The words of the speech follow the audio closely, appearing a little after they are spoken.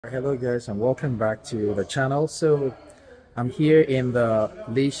Hello guys and welcome back to the channel. So I'm here in the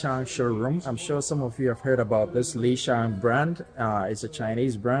Lishan showroom. I'm sure some of you have heard about this Lishan brand. It's a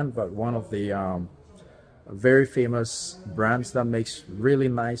Chinese brand, but one of the very famous brands that makes really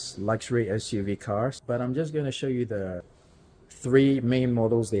nice luxury SUV cars. But I'm just going to show you the three main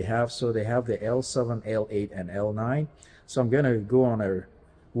models they have. So they have the L7, L8 and L9. So I'm going to go on a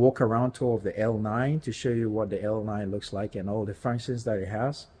walk around tour of the L9 to show you what the L9 looks like and all the functions that it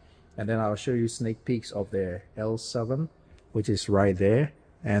has, and then I'll show you sneak peeks of the L7, which is right there,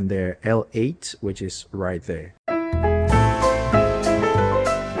 and the L8, which is right there.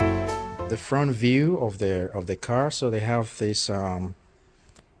 The front view of the car, so they have this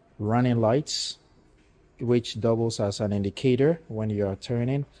running lights which doubles as an indicator when you are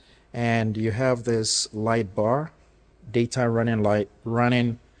turning, and you have this light bar, daytime running light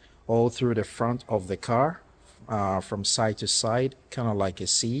running all through the front of the car, from side to side, kind of like a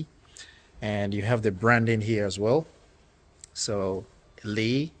C. And you have the branding here as well. So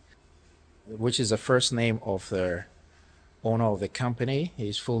Lee, which is the first name of the owner of the company,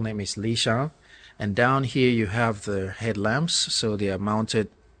 his full name is Li Shang. And down here you have the headlamps, so they are mounted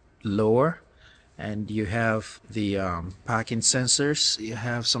lower, and you have the parking sensors. You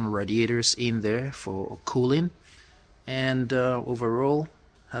have some radiators in there for cooling, and overall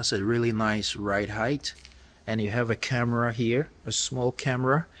has a really nice ride height. And you have a camera here, a small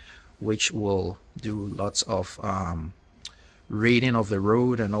camera, which will do lots of reading of the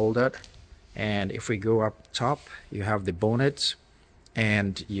road and all that. And if we go up top, you have the bonnet,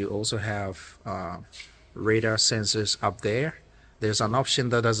 and you also have radar sensors up there. There's an option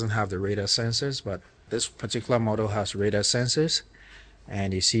that doesn't have the radar sensors, but this particular model has radar sensors.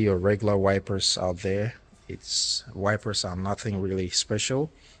 And you see your regular wipers out there. Its wipers are nothing really special.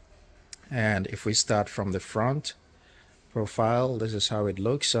 And if we start from the front profile, this is how it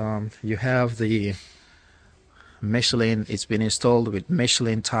looks. You have the Michelin. It's been installed with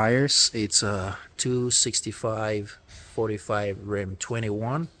Michelin tires. It's a 265/45 rim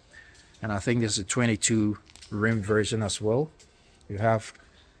 21, and I think there's a 22 rim version as well. You have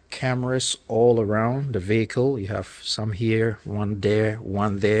cameras all around the vehicle. You have some here, one there,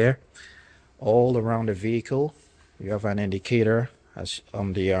 one there, all around the vehicle. You have an indicator as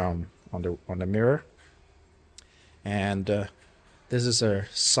on the mirror, and this is a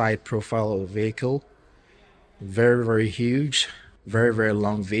side profile of the vehicle. Very huge, very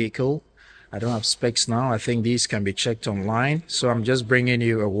long vehicle. I don't have specs now. I think these can be checked online, so I'm just bringing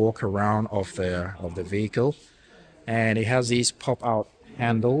you a walk around of the vehicle. And it has these pop out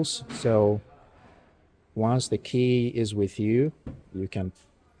handles, so once the key is with you, you can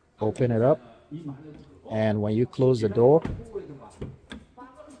open it up, and when you close the door,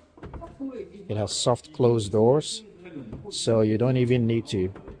 it has soft close doors, so you don't even need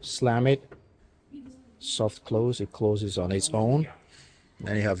to slam it. Soft close, it closes on its own.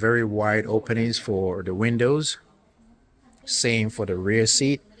 And you have very wide openings for the windows. Same for the rear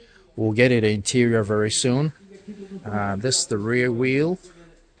seat. We'll get it the interior very soon. This is the rear wheel,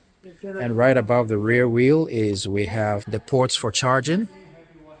 and right above the rear wheel is we have the ports for charging.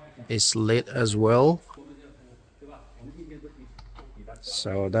 It's lit as well,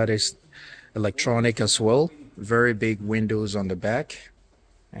 so that is electronic as well. Very big windows on the back,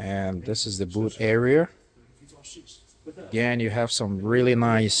 and this is the boot area. Again, you have some really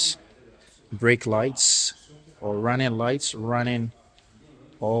nice brake lights or running lights running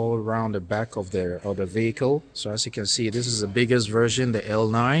all around the back of the vehicle. So as you can see, this is the biggest version, the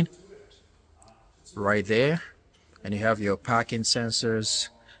L9, right there. And you have your parking sensors,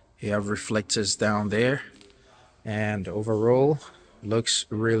 you have reflectors down there, and overall looks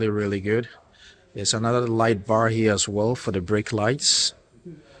really good. There's another light bar here as well for the brake lights,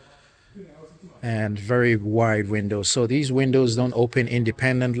 and very wide windows. So these windows don't open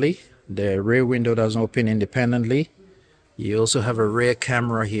independently. The rear window doesn't open independently. You also have a rear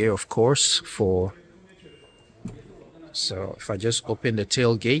camera here, of course, so if I just open the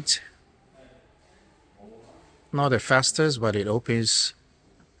tailgate, not the fastest, but it opens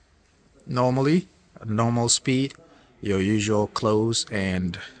normally at normal speed. Your usual close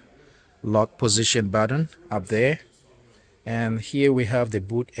and lock position button up there. And here we have the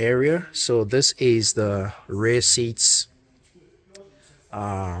boot area. So this is the rear seats,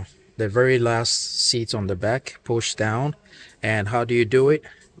 the very last seats on the back, push down. And how do you do it?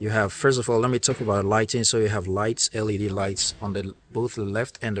 You have, first of all, let me talk about lighting. So you have lights, LED lights on both the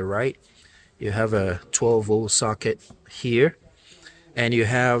left and the right. You have a 12-volt socket here, and you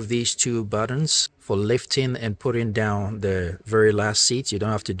have these two buttons for lifting and putting down the very last seats. You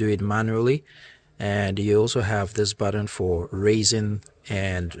don't have to do it manually. And you also have this button for raising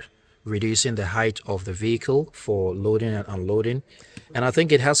and reducing the height of the vehicle for loading and unloading. And I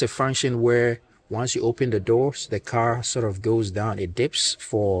think it has a function where once you open the doors, the car sort of goes down, it dips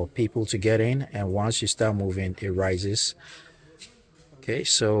for people to get in, and once you start moving, it rises. Okay,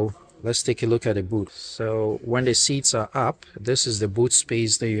 so let's take a look at the boot. So when the seats are up, this is the boot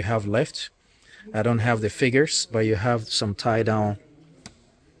space that you have left. I don't have the figures, but you have some tie down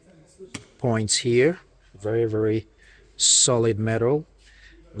points here. Very, very solid metal.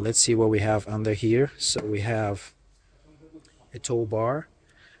 Let's see what we have under here. So we have a tow bar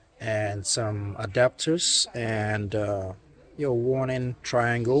and some adapters and your warning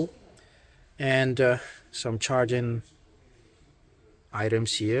triangle and some charging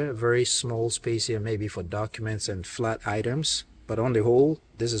items here. Very small space here, maybe for documents and flat items, but on the whole,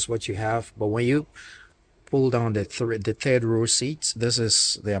 this is what you have. But when you pull down the third row seats, this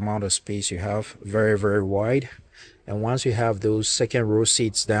is the amount of space you have. Very, very wide. And once you have those second row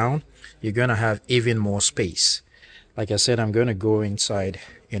seats down, you're gonna have even more space. Like I said, I'm gonna go inside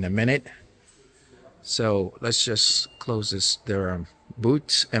in a minute. So let's just close this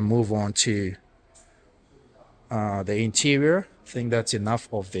boot and move on to the interior. I think that's enough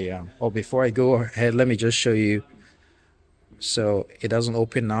of the before I go ahead, let me just show you. So it doesn't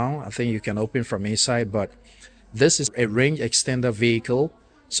open now. I think you can open from inside, but this is a range extender vehicle.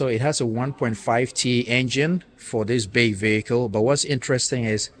 So it has a 1.5T engine for this big vehicle. But what's interesting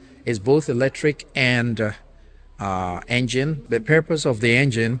is it's both electric and engine. The purpose of the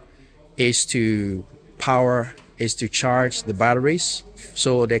engine is to charge the batteries.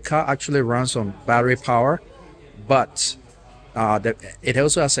 So the car actually runs on battery power, but it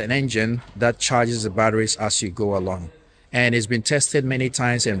also has an engine that charges the batteries as you go along. And it's been tested many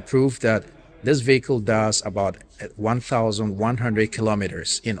times and proved that this vehicle does about 1,100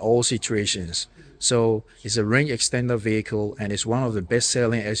 kilometers in all situations. So it's a range extender vehicle, and it's one of the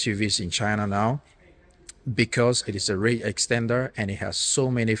best-selling SUVs in China now because it is a range extender and it has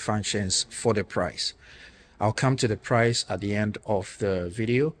so many functions for the price. I'll come to the price at the end of the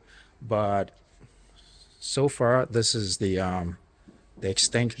video, but so far this is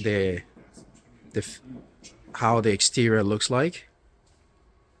how the exterior looks like.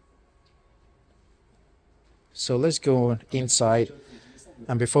 So let's go inside,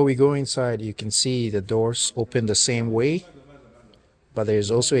 and before we go inside, you can see the doors open the same way, but there's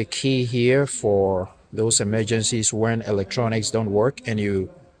also a key here for those emergencies when electronics don't work and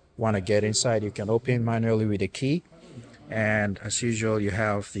you want to get inside. You can open manually with a key, and as usual you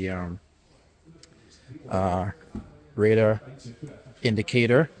have the radar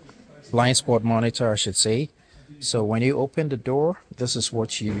indicator, blind spot monitor I should say. So when you open the door, this is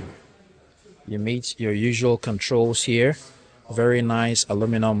what you meet your usual controls here. Very nice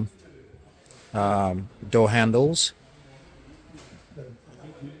aluminum door handles,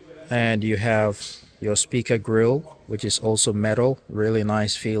 and you have your speaker grill, which is also metal. Really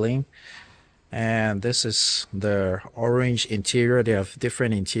nice feeling. And this is the orange interior. They have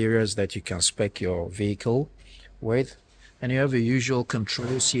different interiors that you can spec your vehicle with, and you have the usual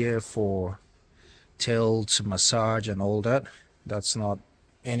controls here for tilt, massage and all that. That's not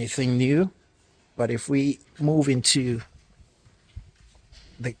anything new. But if we move into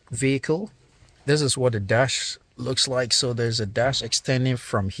the vehicle, this is what the dash looks like. So there's a dash extending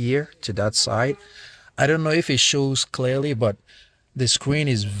from here to that side. I don't know if it shows clearly, but the screen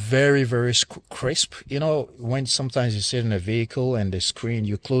is very, very crisp. You know, when sometimes you sit in a vehicle and the screen,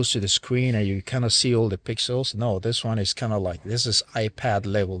 you're close to the screen and you kind of see all the pixels. No, this one is kind of like, this is iPad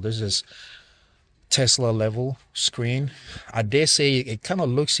level. This is Tesla level screen. I dare say it kind of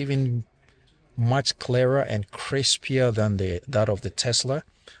looks even much clearer and crispier than that of the Tesla.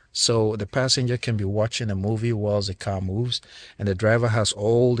 So the passenger can be watching a movie while the car moves, and the driver has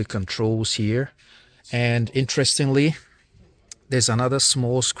all the controls here. And interestingly, there's another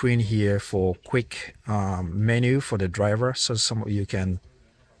small screen here for quick menu for the driver, so you can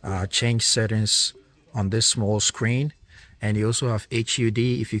change settings on this small screen. And you also have HUD,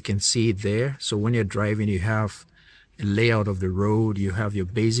 if you can see it there. So when you're driving, you have a layout of the road, you have your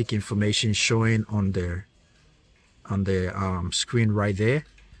basic information showing on the screen right there.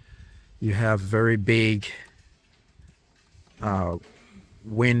 You have very big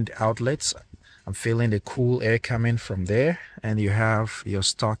wind outlets. I'm feeling the cool air coming from there. And you have your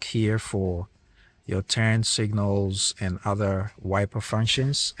stock here for your turn signals and other wiper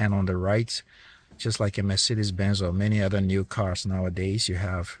functions. And on the right, just like a Mercedes-Benz or many other new cars nowadays, you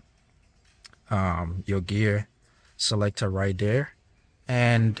have your gear selector right there,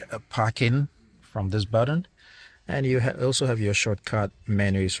 and parking from this button. And you also have your shortcut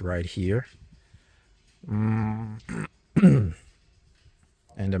menus right here. In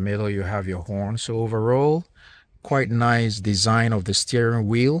the middle you have your horn. So overall, quite nice design of the steering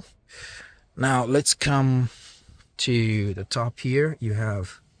wheel. Now let's come to the top here. You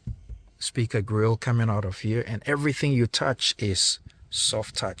have speaker grill coming out of here, and everything you touch is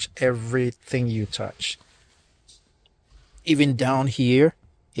soft touch. Everything you touch, even down here,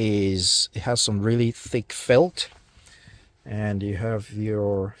 it has some really thick felt. And you have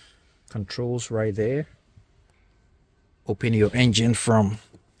your controls right there. Open your engine from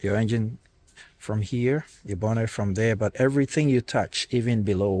here, your bonnet from there, but everything you touch, even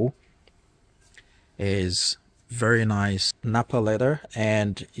below, is very nice Napa leather.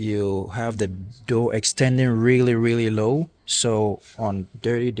 And you have the door extending really low, so on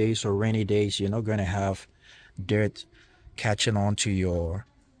dirty days or rainy days you're not going to have dirt catching on to your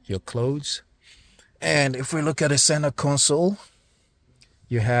clothes. And if we look at the center console,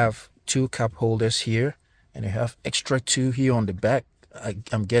 you have two cup holders here, and you have extra two here on the back.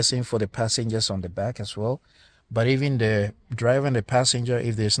 I'm guessing for the passengers on the back as well. But even the driver and the passenger,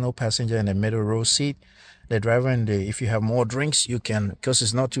 if there's no passenger in the middle row seat, the driver and if you have more drinks, you can, because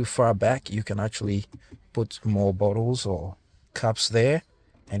it's not too far back, you can actually put more bottles or cups there.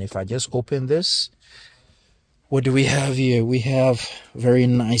 And if I just open this, what do we have here? We have very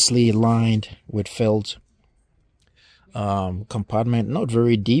nicely lined with felt compartment, not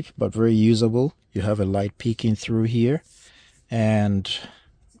very deep but very usable. You have a light peeking through here, and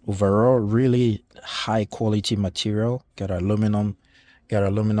overall really high quality material. Got aluminum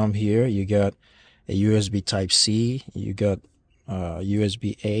here. You got a USB type C, you got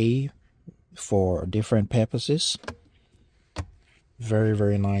USB A for different purposes.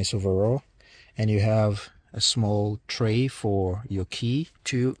 Very nice overall. And you have a small tray for your key,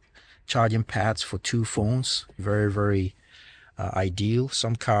 two charging pads for two phones. Very ideal.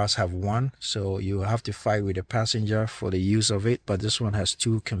 Some cars have one, so you have to fight with the passenger for the use of it, but this one has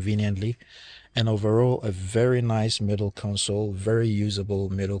two conveniently. And overall, a very nice middle console, very usable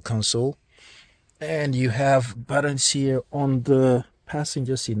middle console. And you have buttons here on the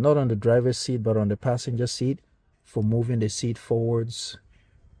passenger seat, not on the driver's seat but on the passenger seat, for moving the seat forwards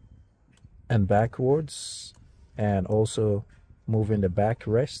and backwards, and also moving the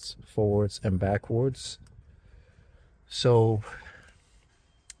backrests forwards and backwards. So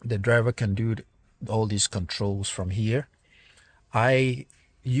the driver can do all these controls from here. I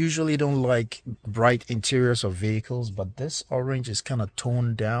usually don't like bright interiors of vehicles, but this orange is kind of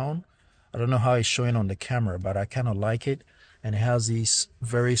toned down. I don't know how it's showing on the camera, but I kind of like it. And it has these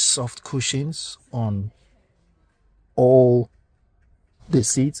very soft cushions on all the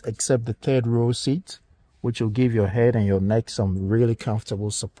seats except the third row seat, which will give your head and your neck some really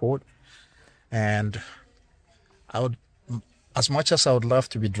comfortable support. And as much as I would love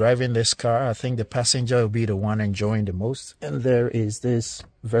to be driving this car, I think the passenger will be the one enjoying the most. And there is this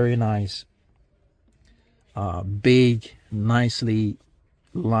very nice big, nicely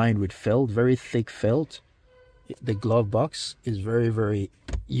lined with felt, very thick felt. The glove box is very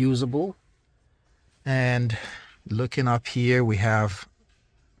usable. And looking up here, we have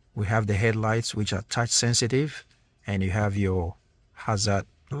the headlights, which are touch sensitive, and you have your hazard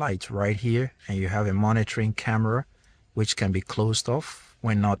light right here, and you have a monitoring camera which can be closed off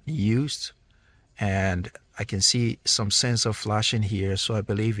when not used. And I can see some sensor flashing here, so I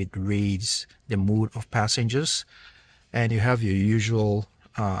believe it reads the mood of passengers. And you have your usual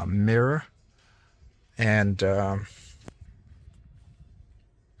mirror. And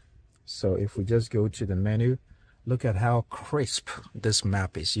so if we just go to the menu, look at how crisp this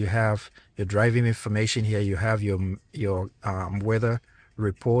map is. You have your driving information here, you have your weather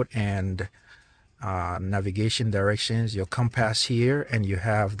report and navigation directions, your compass here, and you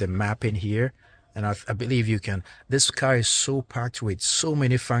have the mapping here. And I believe you can, this car is so packed with so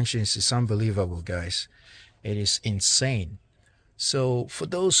many functions, it's unbelievable, guys. It is insane. So for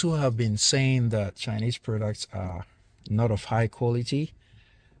those who have been saying that Chinese products are not of high quality,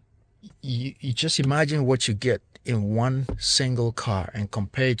 you just imagine what you get in one single car and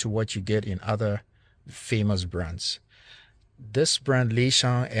compare it to what you get in other famous brands. This brand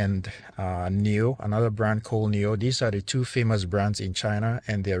Lishan and Neo, another brand called Neo, these are the two famous brands in China,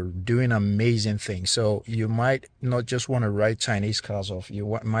 and they're doing amazing things. So you might not just want to write Chinese cars off,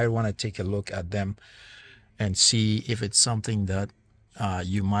 you might want to take a look at them and see if it's something that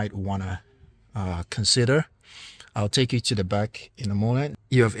you might want to consider. I'll take you to the back in a moment.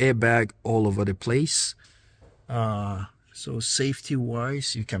 You have airbag all over the place. So safety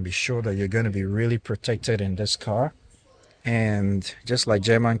wise, you can be sure that you're going to be really protected in this car. And just like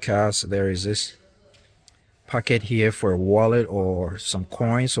German cars, there is this pocket here for a wallet or some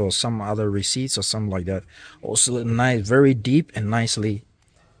coins or some other receipts or something like that. Also nice, very deep and nicely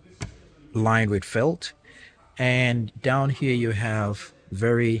lined with felt. And down here you have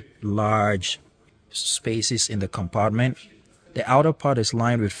very large spaces in the compartment. The outer part is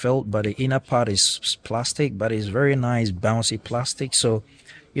lined with felt, but the inner part is plastic, but it's very nice bouncy plastic, so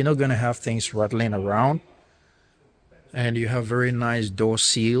you're not going to have things rattling around. And you have very nice door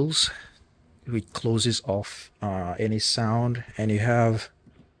seals which closes off any sound. And you have,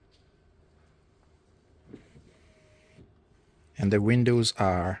 and the windows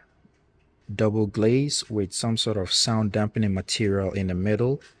are double glazed with some sort of sound dampening material in the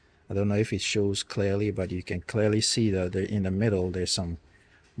middle. I don't know if it shows clearly, but you can clearly see that in the middle there's some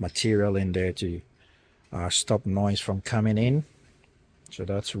material in there to stop noise from coming in. So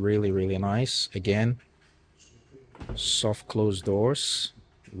that's really, really nice. Again, soft closed doors,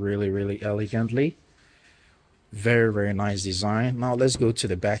 really elegantly. Very, very nice design. Now let's go to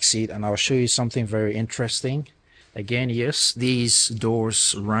the back seat and I'll show you something very interesting. Again, yes, these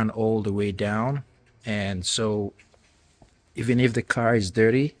doors run all the way down, and so even if the car is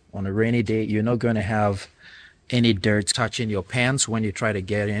dirty on a rainy day, you're not going to have any dirt touching your pants when you try to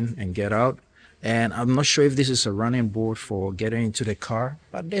get in and get out. And I'm not sure if this is a running board for getting into the car,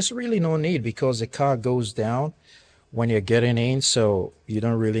 but there's really no need because the car goes down when you're getting in, so you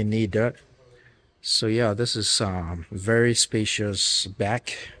don't really need that. So yeah, this is very spacious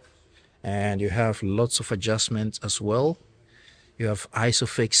back, and you have lots of adjustments as well. You have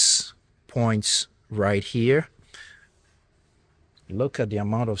isofix points right here. Look at the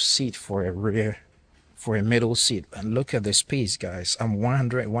amount of seat for a middle seat, and look at the space, guys. I'm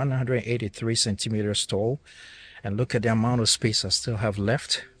 183 centimeters tall, and look at the amount of space I still have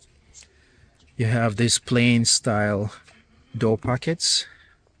left. You have this plain style door pockets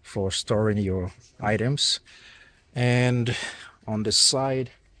for storing your items, and on the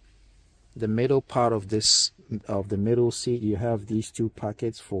side, the middle part of the middle seat, you have these two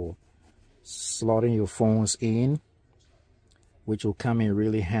pockets for slotting your phones in, which will come in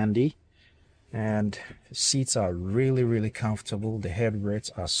really handy. And seats are really comfortable. The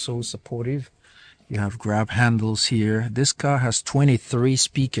headrests are so supportive. You have grab handles here. This car has 23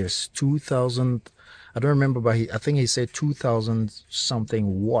 speakers, 2000, I don't remember, but I think he said 2000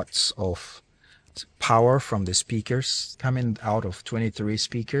 something watts of power from the speakers coming out of 23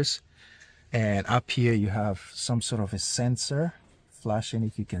 speakers. And up here you have some sort of a sensor flashing.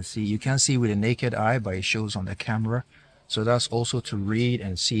 If you can see, you can't see with the naked eye, but it shows on the camera. So that's also to read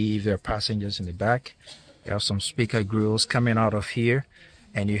and see if there are passengers in the back. You have some speaker grills coming out of here,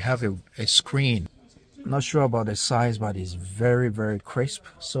 and you have a screen. Not sure about the size, but it's very crisp.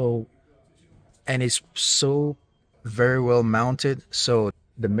 So, and it's so very well mounted, so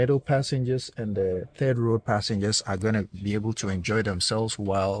the middle passengers and the third row passengers are going to be able to enjoy themselves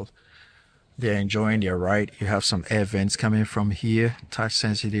while they're enjoying their ride. You have some air vents coming from here, touch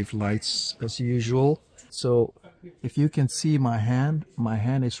sensitive lights as usual. So if you can see my hand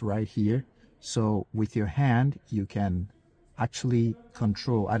is right here. So with your hand you can actually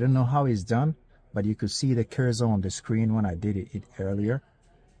control. I don't know how it's done, but you could see the cursor on the screen when I did it earlier.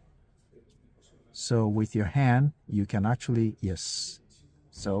 So with your hand you can actually, yes,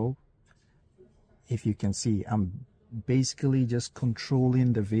 so if you can see, I'm basically just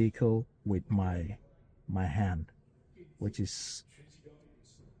controlling the vehicle with my hand, which is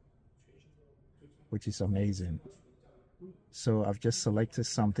amazing. So I've just selected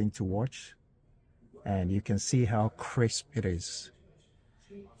something to watch, and you can see how crisp it is.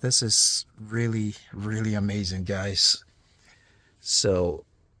 This is really amazing, guys. So,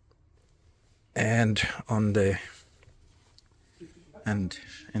 and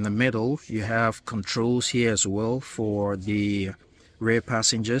in the middle you have controls here as well for the rear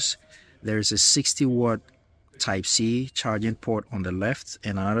passengers. There is a 60-watt Type-C charging port on the left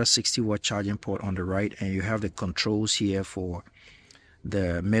and another 60-watt charging port on the right, and you have the controls here for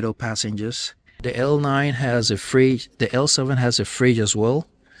the middle passengers. The L9 has a fridge, the L7 has a fridge as well,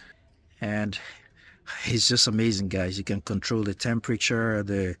 and it's just amazing, guys. You can control the temperature,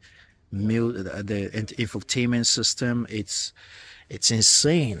 the meal, the infotainment system. It's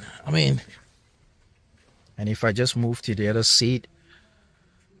insane. I mean, and if I just move to the other seat,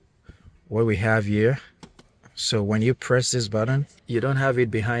 what we have here, so when you press this button, you don't have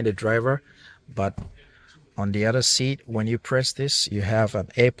it behind the driver, but on the other seat, when you press this, you have an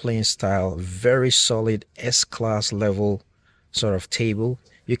airplane style, very solid S-class level sort of table.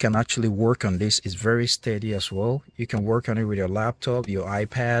 You can actually work on this. It's very steady as well. You can work on it with your laptop, your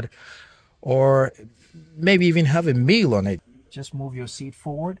iPad, or maybe even have a meal on it. Just move your seat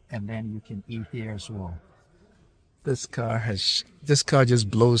forward and then you can eat here as well. This car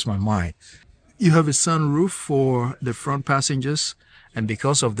just blows my mind. You have a sunroof for the front passengers, and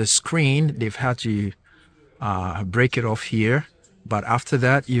because of the screen, they've had to break it off here. But after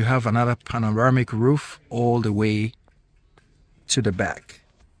that, you have another panoramic roof all the way to the back.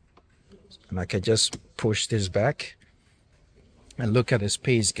 And I can just push this back and look at the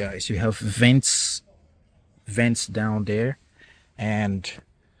space, guys. You have vents down there, and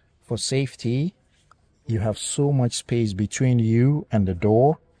for safety, you have so much space between you and the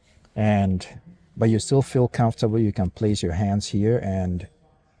door, but you still feel comfortable. You can place your hands here and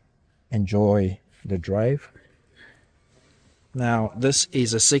enjoy the drive. Now, this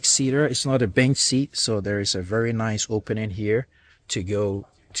is a 6-seater. It's not a bench seat, so there is a very nice opening here to go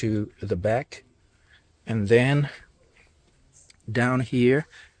to the back. And then down here,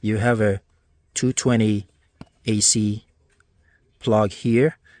 you have a 220 AC plug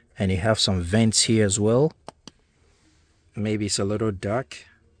here, and you have some vents here as well. Maybe it's a little dark.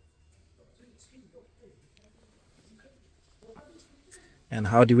 And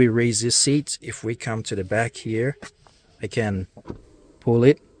how do we raise this seat? If we come to the back here, I can pull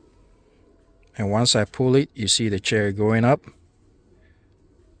it, and once I pull it, you see the chair going up.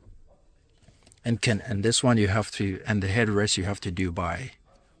 And this one you have to, and the headrest you have to do by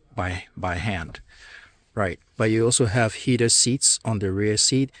hand, right? But you also have heated seats on the rear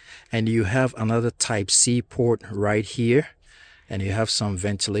seat, and you have another Type C port right here, and you have some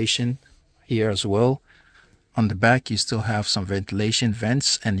ventilation here as well. On the back, you still have some ventilation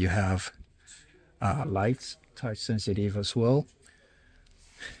vents, and you have lights, touch sensitive as well.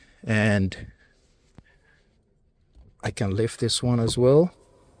 And I can lift this one as well,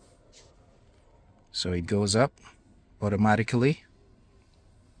 so it goes up automatically.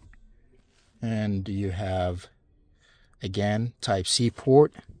 And you have, again, Type C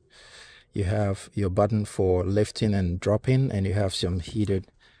port. You have your button for lifting and dropping, and you have some heated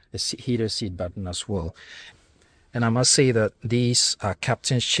seat button as well. And I must say that these are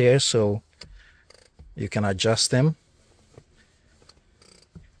captain's chairs, so you can adjust them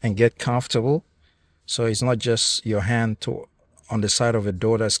and get comfortable. So it's not just your hand on the side of the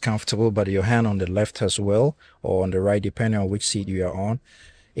door that's comfortable, but your hand on the left as well, or on the right, depending on which seat you are on,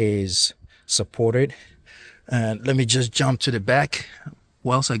 is supported. And let me just jump to the back.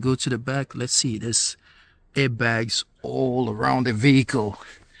 Whilst I go to the back, let's see, there's airbags all around the vehicle.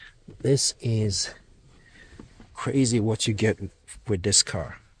 This is crazy what you get with this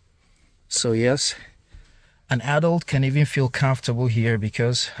car. So yes, an adult can even feel comfortable here,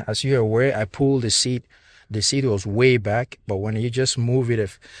 because as you're aware, I pulled the seat was way back, but when you just move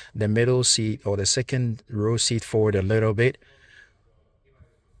it, the middle seat or the second row seat forward a little bit,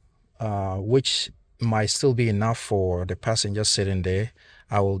 which might still be enough for the passenger sitting there,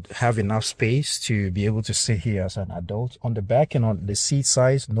 I will have enough space to be able to sit here as an adult. On the back and on the seat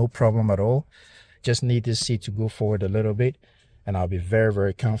size, no problem at all. Just need this seat to go forward a little bit, and I'll be very,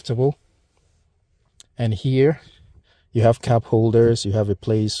 very comfortable. And here you have cup holders. You have a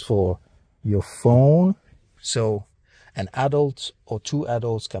place for your phone. So an adult or two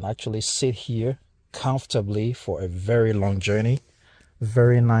adults can actually sit here comfortably for a very long journey.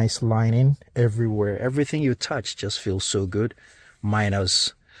 Very nice lining everywhere. Everything you touch just feels so good,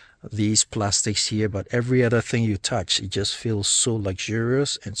 minus these plastics here, but every other thing you touch, it just feels so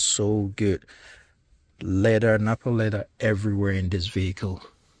luxurious and so good. Leather, Napa leather everywhere in this vehicle.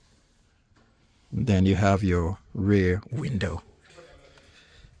 Then you have your rear window.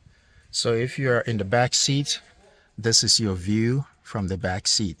 So if you are in the back seat, this is your view from the back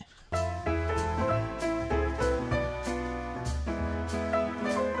seat.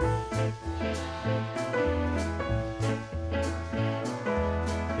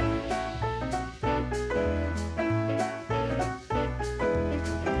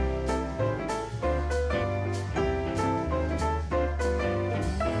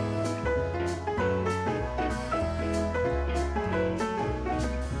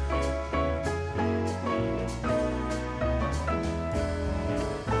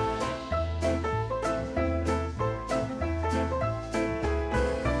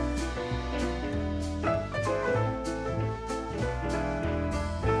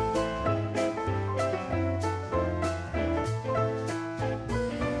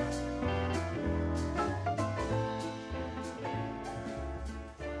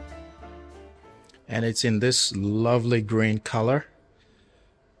 And it's in this lovely green color.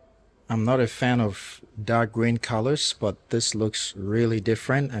 I'm not a fan of dark green colors, but this looks really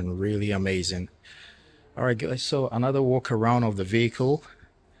different and really amazing. All right, guys, so another walk around of the vehicle.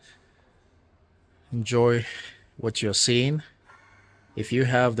 Enjoy what you're seeing. If you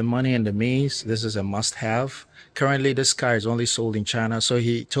have the money and the means, this is a must-have. Currently, this car is only sold in China, so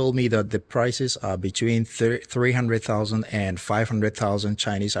he told me that the prices are between 300,000 and 500,000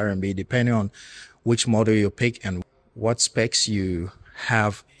 Chinese RMB, depending on which model you pick and what specs you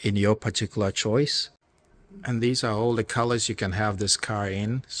have in your particular choice. And these are all the colors you can have this car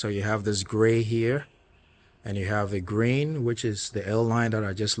in. So you have this gray here, and you have the green, which is the L9 that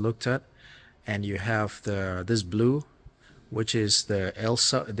I just looked at, and you have this blue, which is the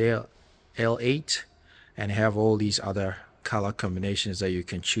L8, and have all these other color combinations that you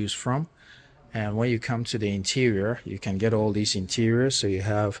can choose from. And when you come to the interior, you can get all these interiors. So you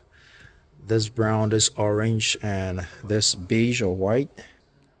have this brown, this orange, and this beige or white.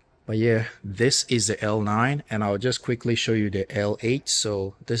 But yeah, this is the L9, and I'll just quickly show you the L8.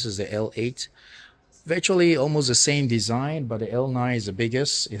 So this is the L8, virtually almost the same design, but the L9 is the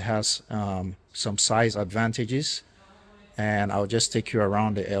biggest. It has some size advantages, and I'll just take you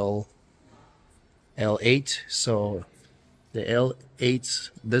around the L8. So the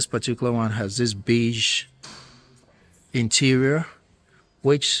L8, this particular one has this beige interior,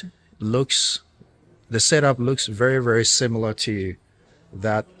 which the setup looks very, very similar to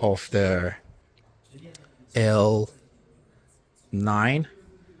that of the L9,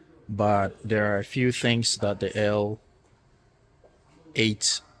 but there are a few things that the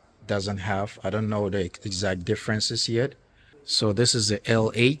L8 doesn't have. I don't know the exact differences yet. So this is the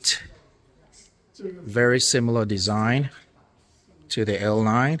L8, very similar design to the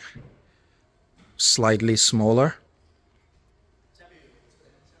L9, slightly smaller,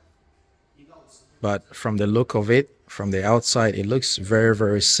 but from the look of it, from the outside, it looks very,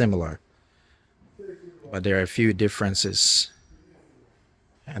 very similar, but there are a few differences.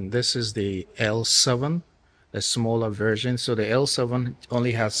 And this is the L7, the smaller version. So the L7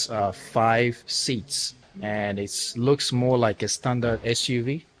 only has 5 seats, and it looks more like a standard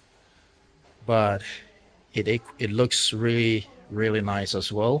SUV, but it looks really, really nice as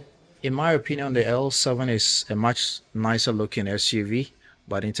well. In my opinion, the L7 is a much nicer looking SUV,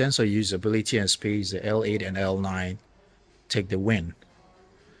 but in terms of usability and space, the L8 and L9 take the win.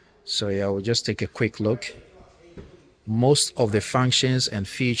 So yeah, we'll just take a quick look. Most of the functions and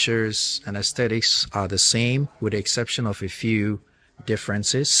features and aesthetics are the same, with the exception of a few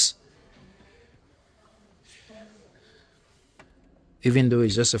differences. Even though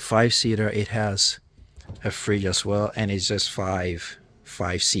it's just a 5-seater, it has a fridge as well, and it's just five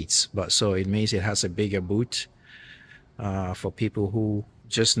seats. But so it means it has a bigger boot for people who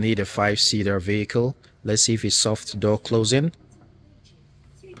just need a 5-seater vehicle. Let's see if it's soft door closing.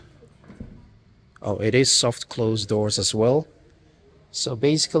 Oh, it is soft closed doors as well. So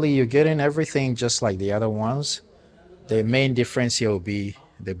basically you're getting everything just like the other ones. The main difference here will be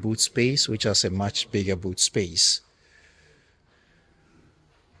the boot space, which has a much bigger boot space.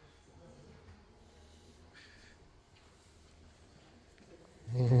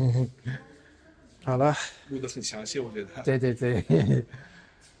好了，录得很详细，我觉得。对对对。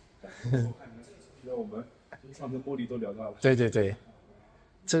我们上次茉莉都聊到了。对对对，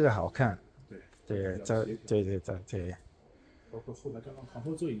这个好看。对，对。包括后来刚刚皇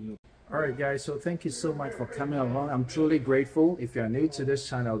后座椅那种。Alright guys, so thank you so much for coming along. I'm truly grateful. If you're new to this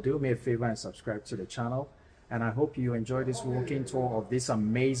channel, do me a favor and subscribe to the channel. And I hope you enjoy this walking tour of these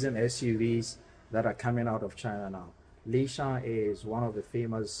amazing SUVs that are coming out of China now. Lishan is one of the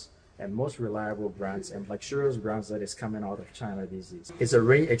famous and most reliable brands and luxurious brands that is coming out of China these days. It's a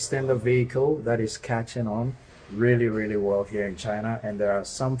range extender vehicle that is catching on really, really well here in China, and there are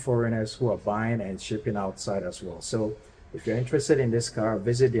some foreigners who are buying and shipping outside as well. So if you're interested in this car,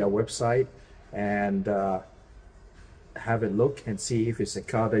 visit their website and have a look and see if it's a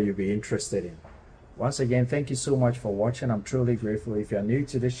car that you'll be interested in. Once again, thank you so much for watching. I'm truly grateful. If you're new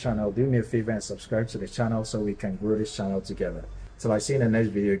to this channel, do me a favor and subscribe to the channel so we can grow this channel together. Till I see you in the next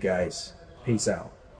video, guys. Peace out.